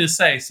just wanted to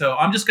say, so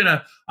I'm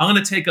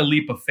gonna take a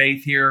leap of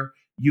faith here.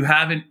 You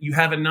haven't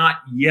not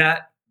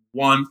yet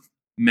once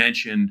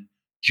mentioned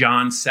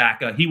John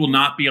Sacca. He will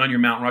not be on your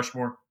Mount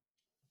Rushmore.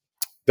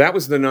 That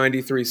was the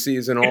 '93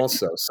 season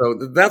also. So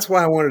that's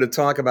why I wanted to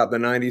talk about the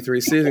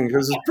 '93 season,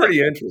 because it's pretty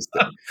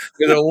interesting.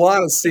 There's a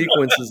lot of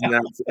sequences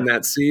in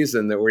that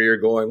season where you're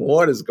going,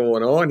 what is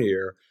going on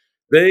here?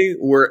 They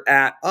were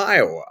at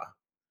Iowa,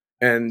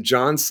 and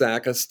John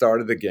Sacca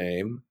started the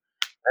game,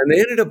 and they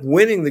ended up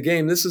winning the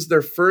game. This is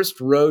their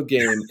first road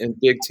game in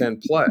Big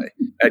Ten play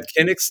at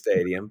Kinnick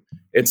Stadium.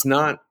 It's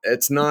not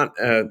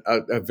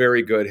a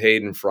very good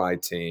Hayden Fry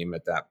team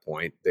at that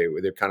point.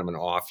 They're kind of an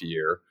off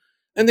year.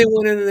 And they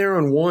went in there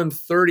and won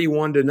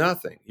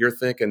 31-0. You're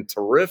thinking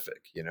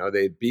terrific.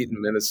 They'd beaten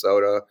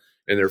Minnesota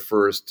in their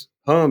first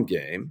home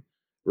game,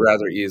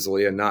 rather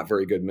easily, a not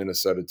very good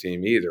Minnesota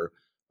team either.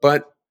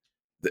 But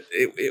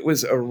it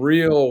was a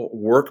real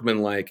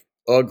workmanlike,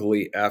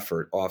 ugly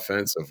effort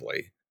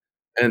offensively.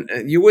 And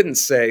you wouldn't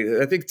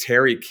say, I think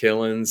Terry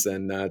Killens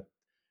and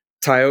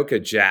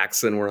Tyoka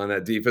Jackson were on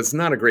that defense.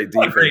 Not a great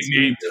What a great defense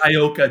name, either.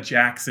 Tyoka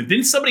Jackson.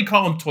 Didn't somebody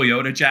call him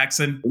Toyota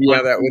Jackson?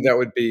 Yeah, that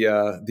would be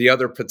the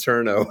other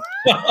Paterno.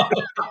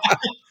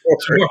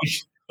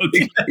 George.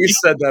 Okay. He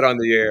said that on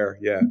the air.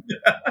 Yeah,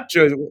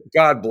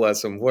 God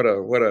bless him. What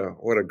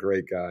a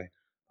great guy.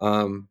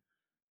 Um,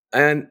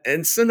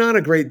 and so not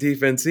a great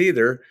defense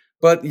either.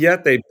 But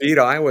yet they beat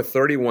Iowa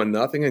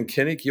 31-0. And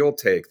Kinnick, you'll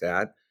take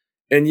that.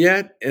 And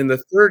yet in the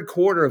third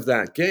quarter of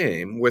that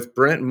game with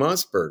Brent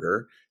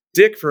Musburger,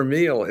 Dick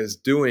Vermeil is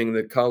doing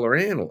the color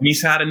analyst.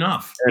 He's had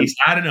enough. And- He's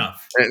had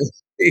enough. And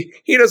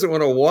he doesn't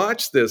want to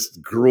watch this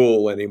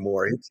gruel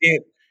anymore.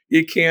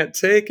 He can't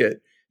take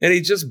it. And he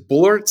just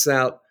blurts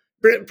out,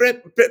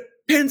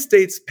 Penn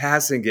State's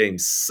passing game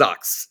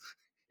sucks.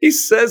 He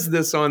says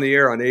this on the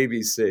air on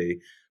ABC,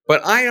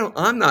 but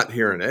I'm not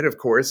hearing it. Of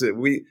course,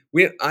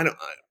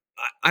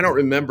 I don't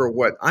remember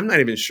what. I'm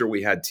not even sure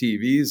we had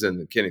TVs in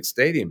the Kinnick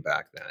Stadium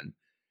back then.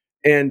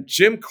 And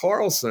Jim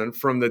Carlson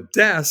from the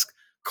desk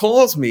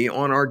calls me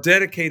on our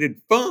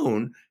dedicated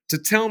phone to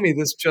tell me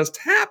this just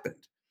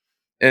happened.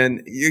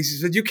 And he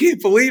said, "You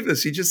can't believe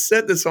this. He just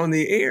said this on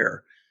the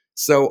air."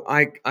 So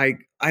I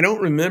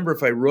don't remember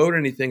if I wrote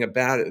anything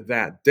about it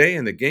that day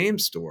in the game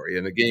story,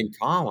 in the game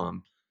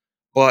column,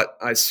 but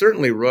I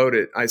certainly wrote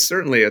it. I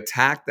certainly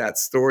attacked that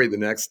story the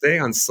next day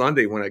on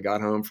Sunday when I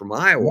got home from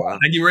Iowa.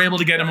 And you were able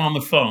to get him on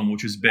the phone,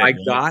 which was big. I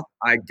got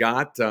my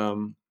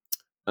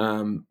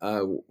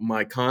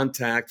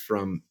contact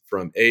from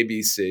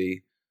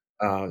ABC,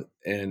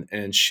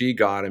 and she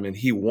got him, and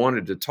he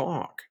wanted to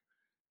talk.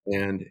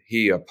 And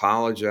he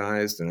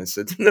apologized, and I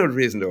said, "No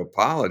reason to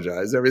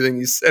apologize. Everything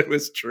you said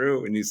was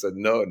true." And he said,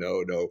 "No,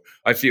 no, no.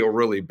 I feel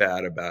really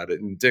bad about it."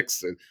 And Dick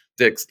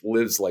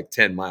lives like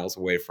 10 miles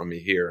away from me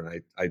here,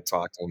 and I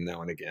talk to him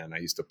now and again. I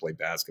used to play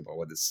basketball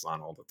with his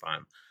son all the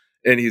time.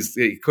 And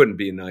he couldn't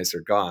be a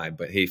nicer guy,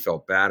 but he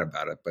felt bad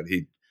about it. But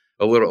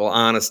a little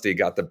honesty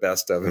got the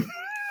best of him.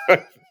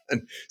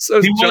 And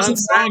so he John wasn't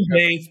wrong,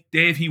 Sacca.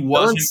 Dave, he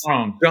wasn't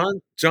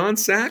wrong. John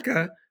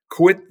Sacca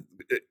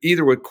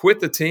would quit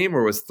the team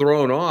or was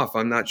thrown off.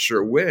 I'm not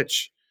sure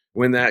which.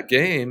 When that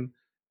game,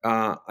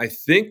 I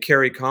think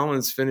Kerry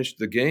Collins finished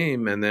the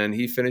game and then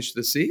he finished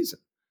the season.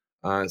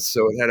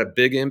 So it had a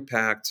big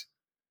impact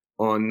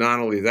on not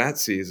only that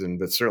season,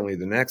 but certainly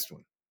the next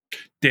one.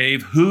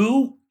 Dave,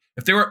 who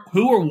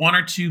were one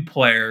or two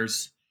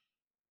players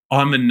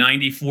on the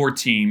 94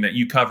 team that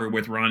you covered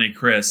with Ronnie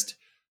Christ,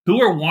 who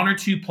are one or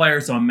two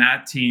players on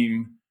that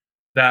team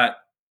that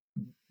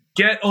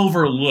get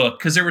overlooked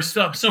because there was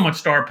so much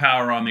star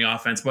power on the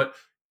offense, but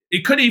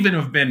it could even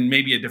have been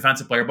maybe a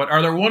defensive player. But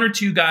are there one or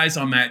two guys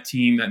on that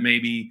team that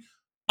maybe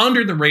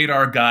under the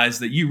radar guys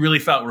that you really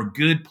felt were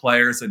good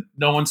players that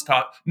no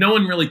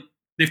one really,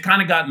 they've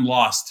kind of gotten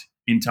lost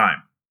in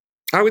time?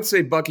 I would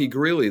say Bucky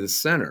Greeley, the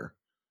center.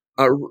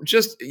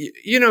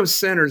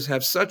 Centers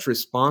have such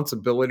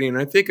responsibility. And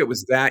I think it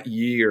was that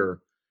year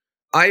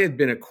I had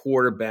been a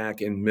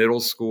quarterback in middle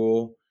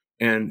school,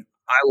 and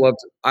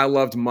I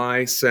loved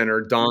my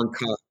center, Don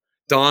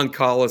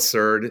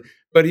Collisard,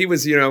 but he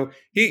was,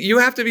 you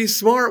have to be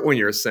smart when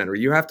you're a center.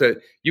 You have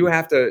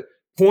to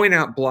point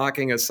out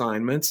blocking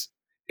assignments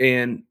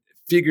and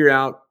figure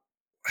out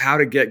how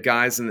to get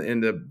guys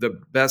in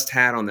the best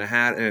hat on the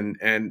hat,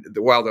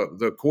 while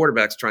the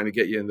quarterback's trying to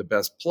get you in the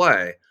best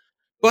play.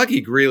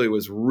 Bucky Greeley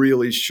was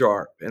really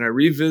sharp, and I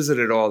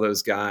revisited all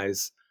those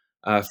guys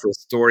for a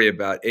story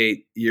about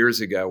 8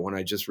 years ago when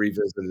I just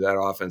revisited that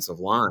offensive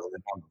line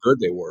and how good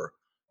they were.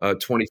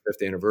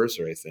 25th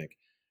anniversary, I think.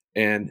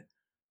 And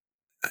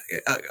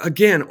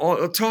again,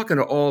 talking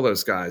to all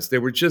those guys, they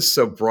were just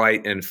so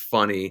bright and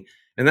funny.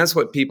 And that's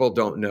what people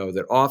don't know,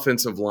 that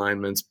offensive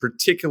linemen,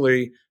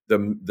 particularly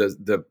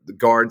the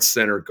guard,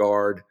 center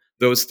guard,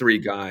 those three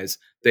guys,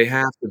 they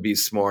have to be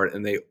smart,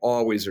 and they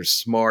always are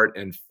smart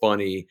and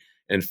funny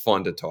and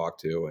fun to talk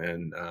to.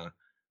 And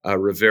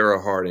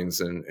Rivera,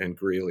 Hardings, and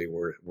Greeley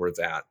were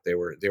that. They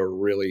were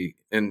really,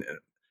 and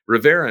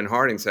Rivera and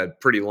Hardings had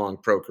pretty long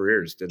pro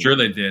careers, didn't Sure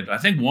they? they did. I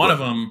think one of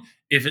them,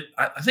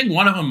 I think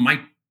one of them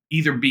might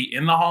either be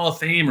in the Hall of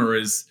Fame or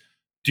is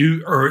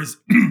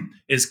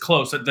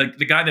close.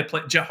 The guy that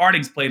played,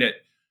 Hardings played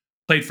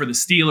for the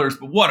Steelers,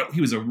 but he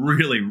was a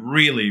really,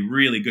 really,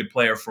 really good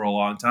player for a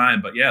long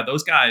time. But yeah,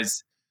 those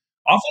guys,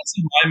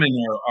 offensive linemen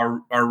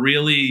are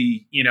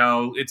really,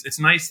 it's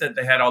nice that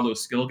they had all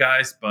those skill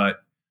guys, but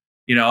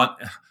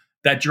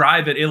that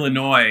drive at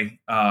Illinois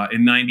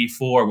in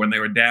 '94 when they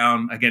were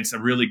down against a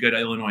really good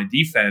Illinois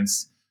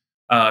defense.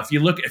 If you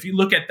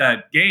look at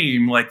that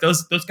game, like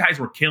those guys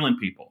were killing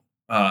people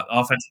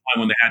offensive line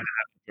when they had to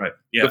have it, right.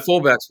 Yeah. The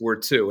fullbacks were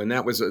too, and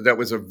that was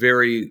a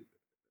very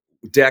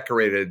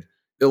decorated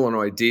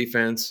Illinois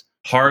defense.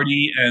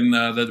 Hardy and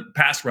the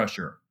pass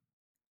rusher.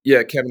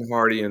 Yeah, Kevin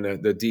Hardy and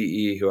the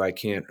DE,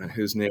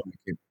 whose name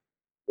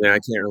I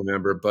can't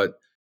remember, but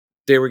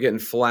they were getting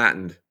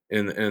flattened.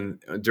 and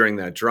during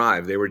that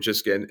drive. They were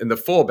just getting, and the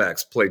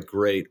fullbacks played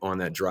great on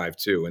that drive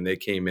too, and they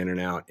came in and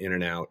out, in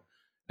and out.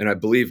 And I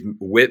believe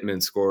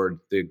Whitman scored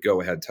the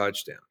go-ahead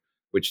touchdown,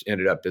 which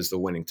ended up as the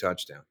winning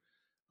touchdown.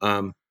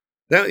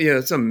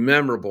 It's a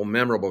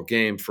memorable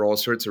game for all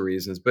sorts of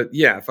reasons. But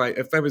yeah,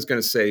 if I was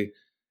going to say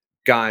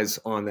guys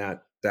on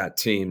that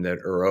team that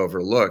are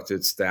overlooked,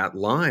 it's that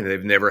line.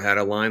 They've never had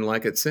a line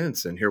like it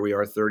since, and here we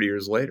are 30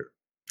 years later.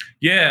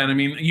 Yeah, and I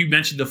mean, you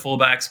mentioned the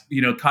fullbacks.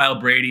 Kyle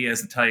Brady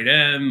as the tight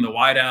end, the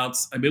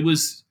wideouts. I mean,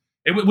 is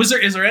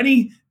there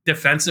any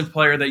defensive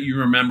player that you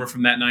remember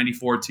from that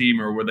 '94 team,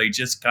 or were they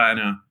just kind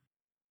of?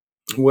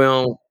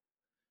 Well,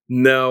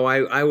 no,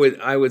 I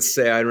would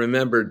say I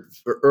remembered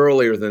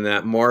earlier than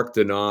that Mark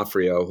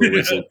D'Onofrio, who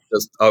was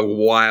just a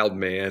wild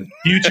man,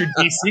 future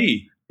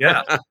DC.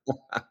 Yeah,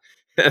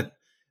 but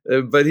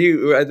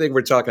I think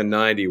we're talking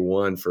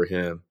 91 for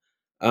him.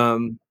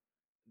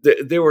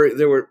 There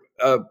were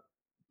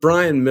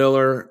Brian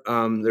Miller.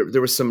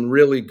 There were some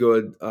really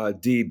good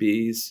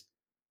DBs,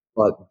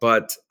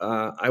 but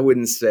I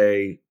wouldn't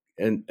say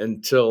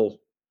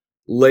until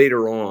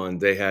later on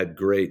they had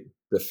great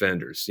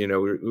defenders.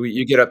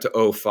 You get up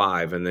to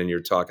 05 and then you're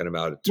talking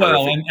about it.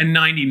 Well, and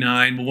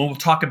 99. Well, we'll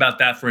talk about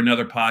that for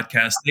another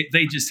podcast.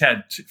 They just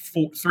had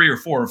 3 or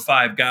 4 or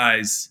 5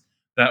 guys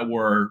that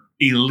were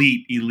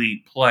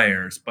elite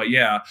players. But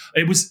yeah,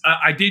 it was.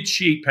 I did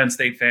cheat, Penn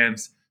State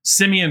fans.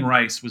 Simeon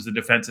Rice was the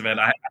defensive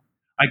end. I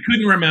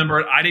couldn't remember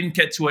it. I didn't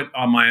get to it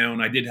on my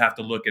own. I did have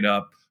to look it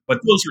up.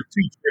 But those are 2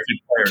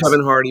 terrific players.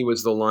 Kevin Hardy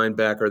was the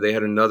linebacker. They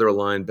had another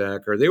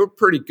linebacker. They were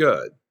pretty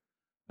good.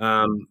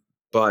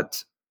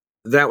 But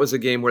that was a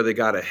game where they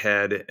got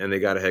ahead, and they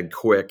got ahead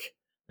quick,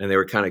 and they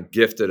were kind of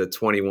gifted a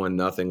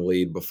 21-0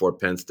 lead before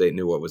Penn State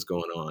knew what was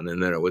going on.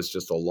 And then it was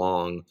just a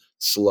long,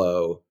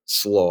 slow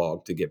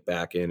slog to get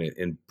back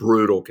in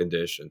brutal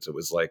conditions. It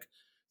was like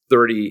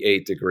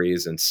 38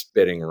 degrees and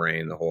spitting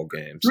rain the whole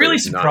game. It's really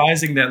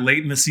surprising that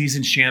late in the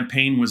season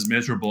Champaign was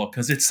miserable,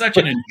 because it's such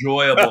an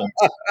enjoyable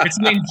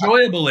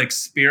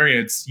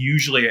experience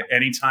usually at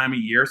any time of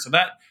year. So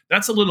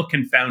that's a little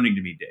confounding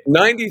to me, Dave.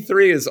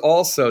 93 is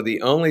also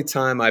the only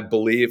time I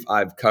believe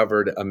I've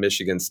covered a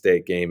Michigan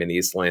State game in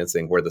East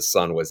Lansing where the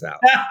sun was out.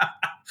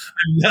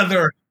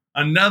 Another.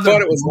 But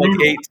it was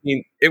like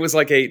 18. It was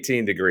like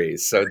 18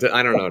 degrees. So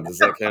I don't know. Does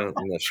that count?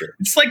 I'm not sure.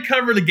 It's like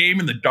covering the game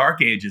in the dark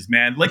ages,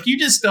 man. Like, you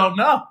just don't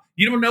know.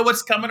 You don't know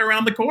what's coming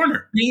around the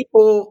corner.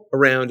 People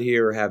around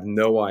here have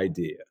no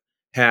idea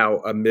how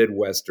a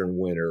Midwestern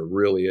winter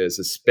really is,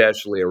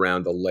 especially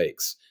around the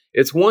lakes.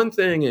 It's one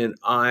thing in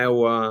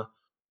Iowa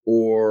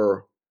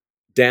or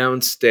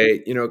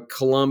downstate.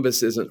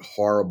 Columbus isn't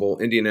horrible.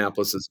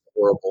 Indianapolis is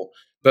horrible.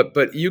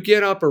 But you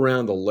get up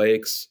around the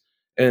lakes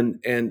and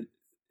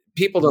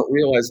people don't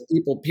realize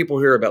people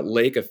hear about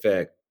lake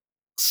effect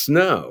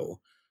snow,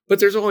 but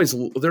there's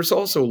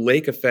also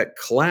lake effect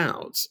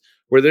clouds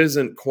where there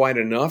isn't quite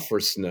enough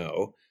for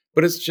snow,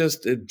 but it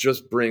just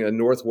a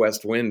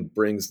northwest wind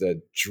brings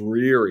the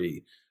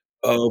dreary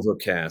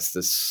overcast,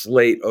 the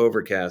slate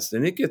overcast,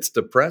 and it gets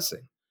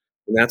depressing.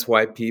 And that's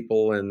why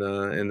people in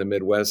the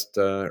Midwest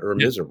are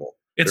miserable.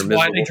 It's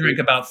why they drink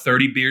about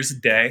 30 beers a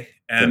day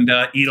and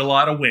eat a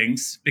lot of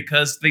wings,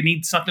 because they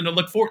need something to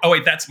look forward. Oh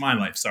wait, that's my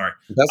life. Sorry.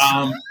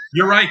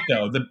 You're right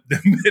though. The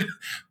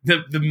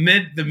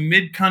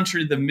mid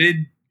country, the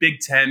mid Big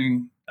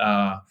Ten.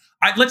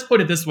 Let's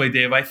put it this way,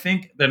 Dave. I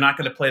think they're not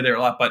going to play there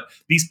a lot, but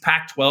these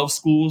Pac-12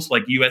 schools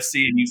like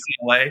USC and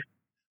UCLA,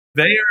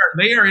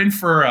 they are in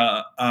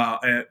for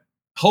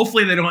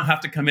hopefully they don't have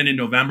to come in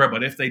November,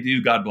 but if they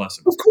do, God bless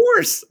them. Of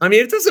course. I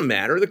mean, it doesn't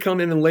matter. They come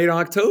in late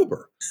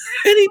October.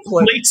 Any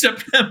place. Late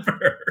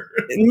September.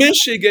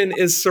 Michigan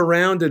is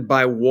surrounded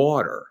by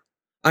water.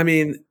 I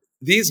mean,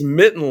 these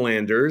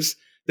Mittenlanders,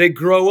 they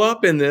grow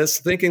up in this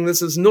thinking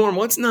this is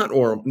normal. It's not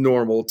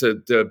normal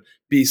to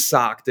be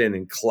socked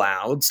in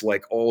clouds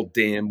like all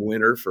damn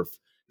winter, for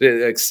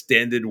the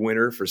extended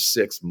winter for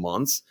 6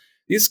 months.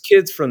 These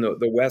kids from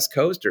the West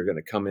Coast are going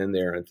to come in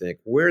there and think,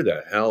 where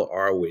the hell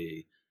are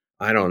we?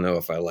 I don't know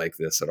if I like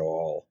this at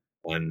all.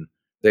 And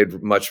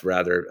they'd much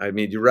rather,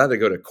 you'd rather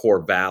go to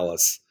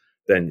Corvallis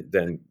than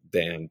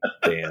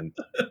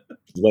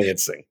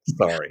Lansing.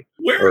 Sorry.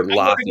 Or Lafayette.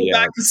 I want to go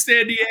back to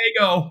San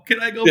Diego. Can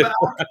I go back?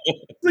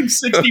 It's like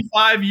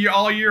 65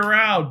 all year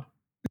round.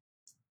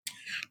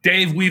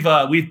 Dave, we've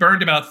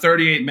burned about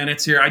 38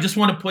 minutes here. I just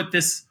want to put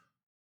this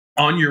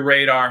on your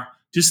radar.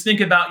 Just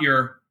think about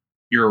your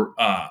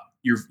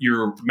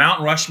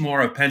Mount Rushmore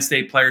of Penn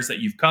State players that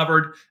you've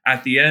covered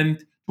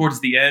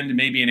towards the end,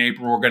 maybe in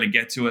April, we're going to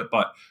get to it,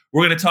 but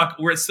we're going to talk.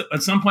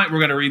 At some point, we're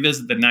going to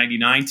revisit the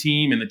 99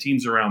 team and the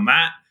teams around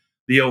that,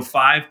 the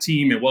 05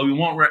 team. And we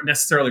won't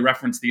necessarily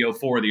reference the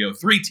 04 or the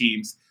 03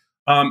 teams.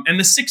 And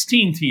the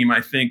 16 team,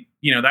 I think,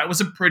 that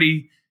was a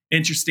pretty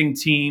interesting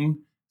team.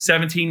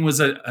 17 was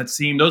a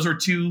team. Those are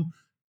two,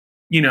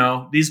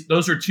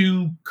 those are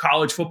 2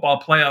 college football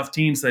playoff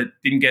teams that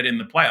didn't get in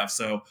the playoffs.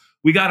 So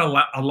we got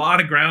a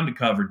lot of ground to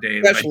cover,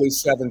 Dave. Especially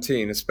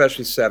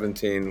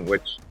 17,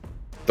 which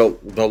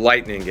the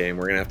Lightning game.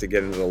 We're gonna have to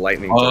get into the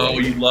Lightning. Oh,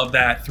 you love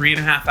that.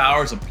 3.5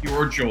 hours of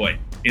pure joy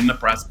in the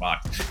press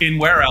box. In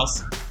where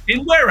else?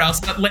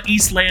 But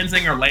East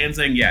Lansing or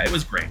Lansing. Yeah, it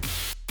was great.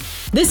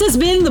 This has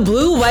been the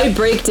Blue White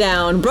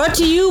Breakdown, brought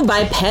to you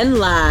by Penn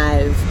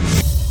Live.